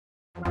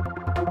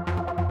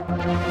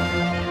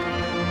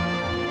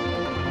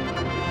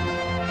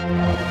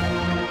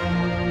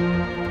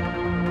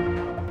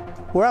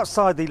We're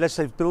outside the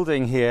Legislative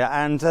Building here,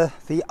 and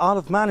the Isle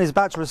of Man is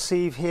about to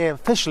receive here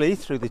officially,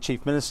 through the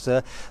Chief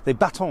Minister, the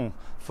Baton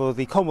for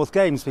the Commonwealth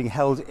Games being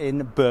held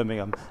in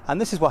Birmingham. And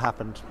this is what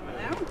happened.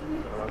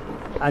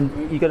 And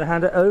you're going to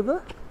hand it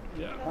over?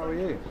 Yeah. How are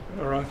you?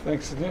 All right,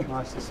 thanks.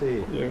 Nice to see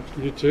you. Yeah,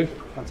 you too.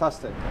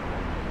 Fantastic.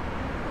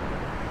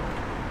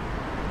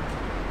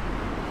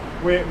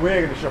 We're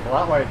going to shuffle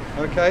that way.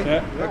 Okay.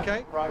 Yeah.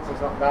 Okay. Right, so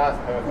it's not that's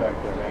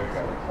perfect. There we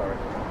go. Sorry.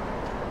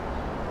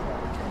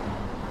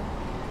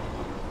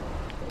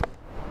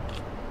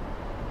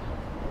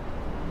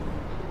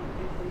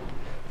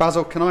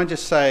 Basil, can I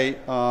just say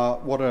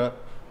what a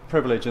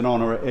privilege and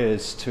honour it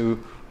is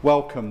to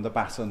welcome the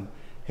Baton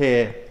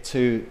here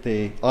to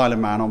the Isle of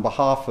Man on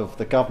behalf of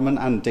the government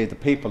and indeed the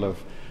people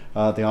of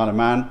the Isle of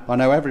Man. I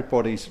know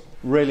everybody's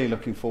really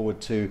looking forward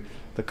to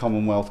the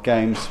Commonwealth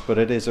Games, but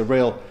it is a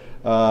real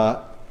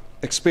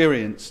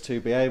experience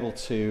to be able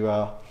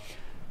to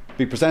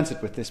be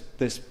presented with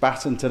this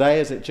baton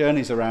today as it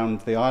journeys around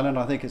the island.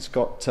 I think it's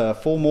got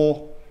 4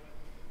 more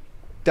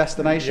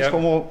destinations, yep.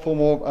 4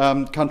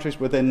 more countries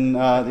within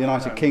the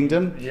United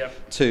Kingdom yep.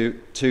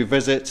 to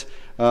visit,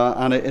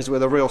 and it is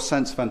with a real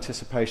sense of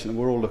anticipation that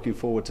we're all looking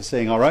forward to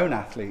seeing our own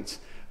athletes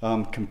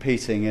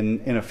competing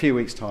in a few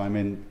weeks' time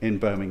in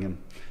Birmingham.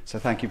 So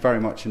thank you very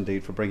much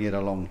indeed for bringing it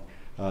along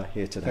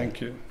here today.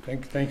 Thank you.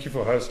 Thank you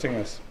for hosting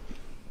us.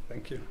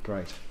 Thank you.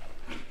 Great.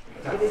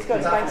 He's got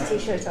his Banks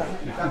t-shirt on.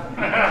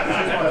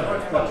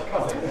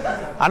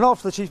 And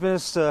after the Chief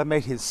Minister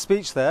made his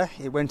speech there,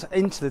 it went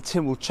into the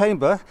Tynwald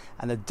chamber,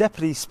 and the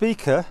Deputy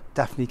Speaker,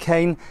 Daphne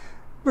Kane,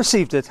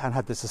 received it and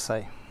had this to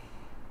say.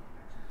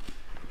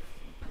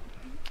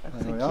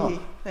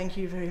 Thank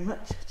you very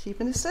much, Chief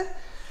Minister.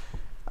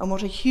 And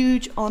what a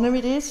huge honour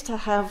it is to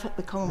have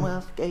the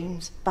Commonwealth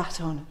Games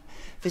Baton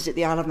visit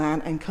the Isle of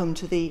Man and come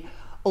to the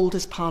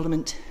oldest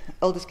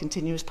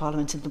continuous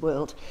parliament in the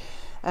world.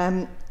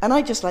 And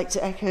I'd just like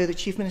to echo the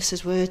Chief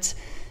Minister's words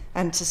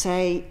and to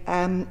say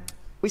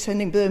we're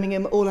sending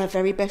Birmingham all our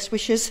very best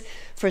wishes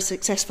for a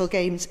successful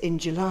Games in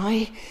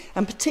July,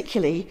 and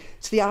particularly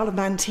to the Isle of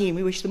Man team.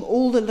 We wish them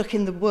all the luck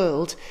in the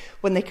world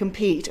when they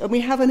compete. And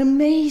we have an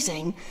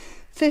amazing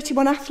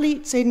 31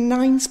 athletes in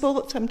 9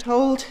 sports, I'm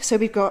told. So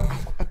we've got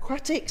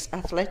aquatics,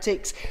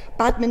 athletics,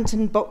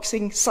 badminton,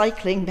 boxing,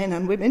 cycling, men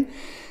and women,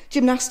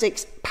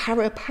 gymnastics,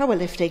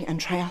 powerlifting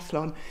and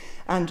triathlon.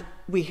 And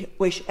we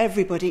wish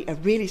everybody a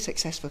really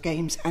successful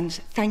Games, and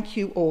thank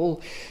you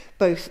all,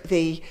 both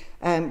the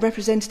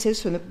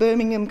representatives from the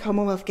Birmingham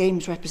Commonwealth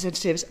Games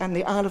representatives and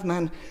the Isle of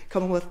Man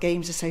Commonwealth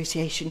Games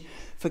Association,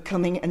 for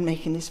coming and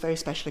making this very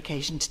special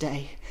occasion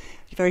today.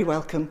 You're very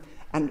welcome,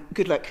 and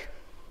good luck.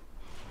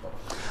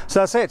 So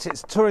that's it.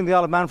 It's touring the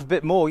Isle of Man for a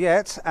bit more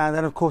yet, and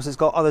then of course it's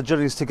got other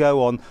journeys to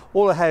go on,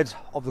 all ahead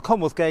of the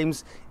Commonwealth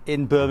Games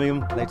in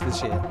Birmingham later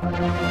this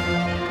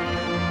year.